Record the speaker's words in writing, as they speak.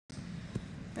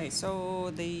Okay,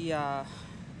 so the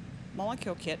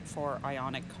molecule kit for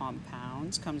ionic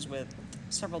compounds comes with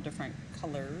several different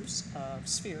colors of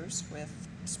spheres with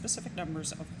specific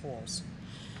numbers of holes.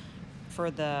 For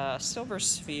the silver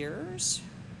spheres,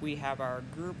 we have our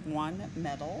group 1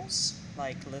 metals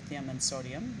like lithium and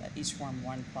sodium that each form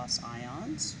 1+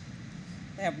 ions.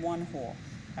 They have one hole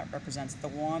that represents the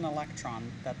one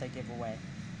electron that they give away.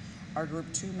 Our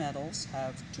group 2 metals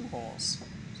have 2 holes,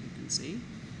 as you can see,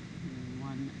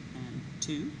 1 and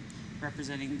 2,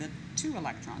 representing the 2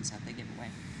 electrons that they give away.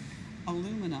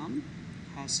 Aluminum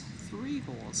has 3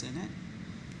 holes in it,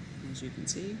 as you can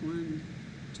see, 1,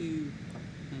 2,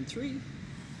 and 3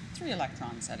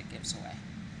 electrons that it gives away.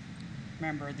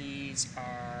 Remember, these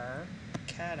are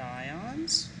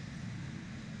cations,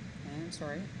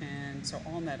 and so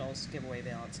all metals give away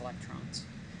valence electrons.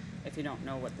 If you don't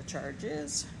know what the charge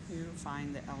is, you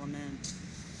find the element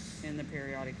in the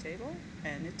periodic table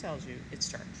and it tells you its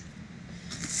charge.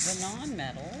 The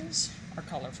non-metals are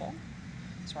colorful.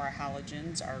 So our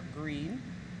halogens are green.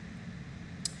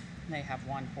 They have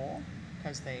one hole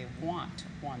because they want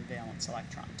one valence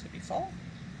electron to be full.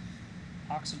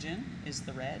 Oxygen is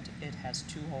the red. It has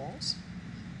 2 holes.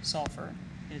 Sulfur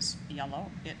is yellow.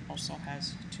 It also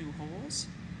has 2 holes,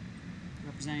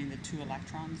 representing the 2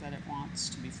 electrons that it wants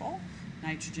to be full.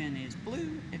 Nitrogen is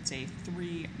blue. It's a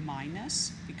 3-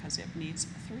 because it needs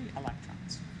 3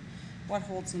 electrons. What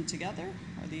holds them together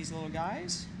are these little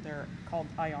guys. They're called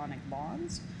ionic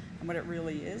bonds. And what it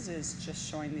really is just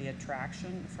showing the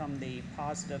attraction from the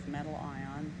positive metal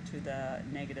ion to the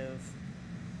negative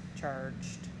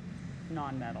charged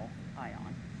non-metal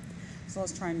ion. So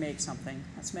let's try and make something.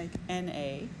 Let's make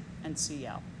Na and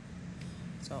Cl.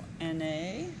 So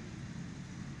Na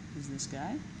is this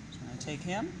guy. So I'm going to take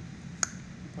him,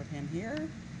 put him here,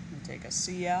 and take a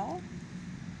Cl,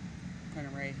 put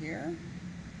him right here.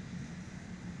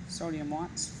 Sodium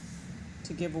wants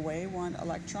to give away 1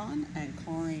 electron, and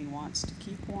chlorine wants to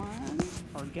keep 1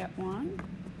 or get 1.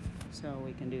 So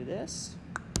we can do this.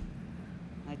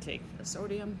 I take the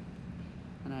sodium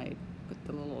and I put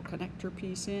the little connector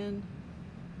piece in,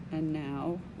 and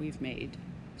now we've made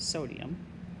sodium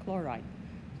chloride.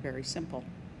 Very simple.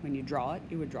 When you draw it,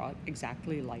 you would draw it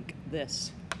exactly like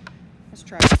this. Let's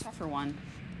try a tougher one.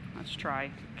 Let's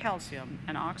try calcium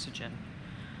and oxygen.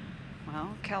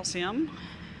 Well, calcium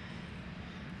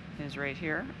is right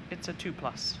here. It's a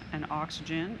 2+. And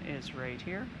oxygen is right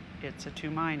here. It's a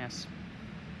 2-.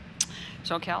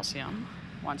 So calcium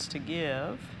wants to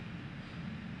give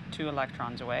 2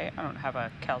 electrons away. I don't have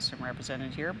a calcium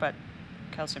represented here, but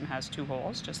calcium has 2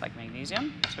 holes, just like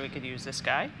magnesium. So we could use this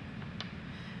guy.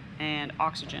 And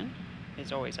oxygen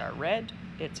is always our red.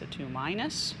 It's a 2-.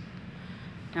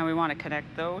 Now we want to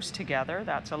connect those together.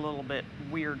 That's a little bit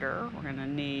weirder. We're going to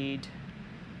need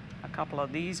a couple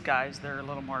of these guys. They're a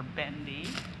little more bendy.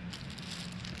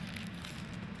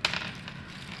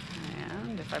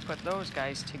 And if I put those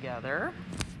guys together,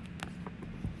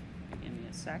 give me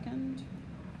a second,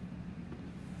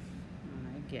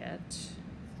 I get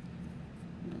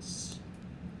this.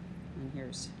 And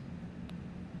here's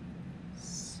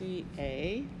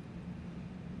Ca,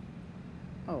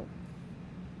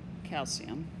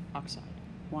 calcium oxide.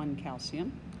 1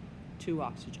 calcium, 2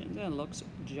 oxygens, and it looks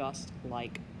just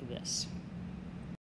like this.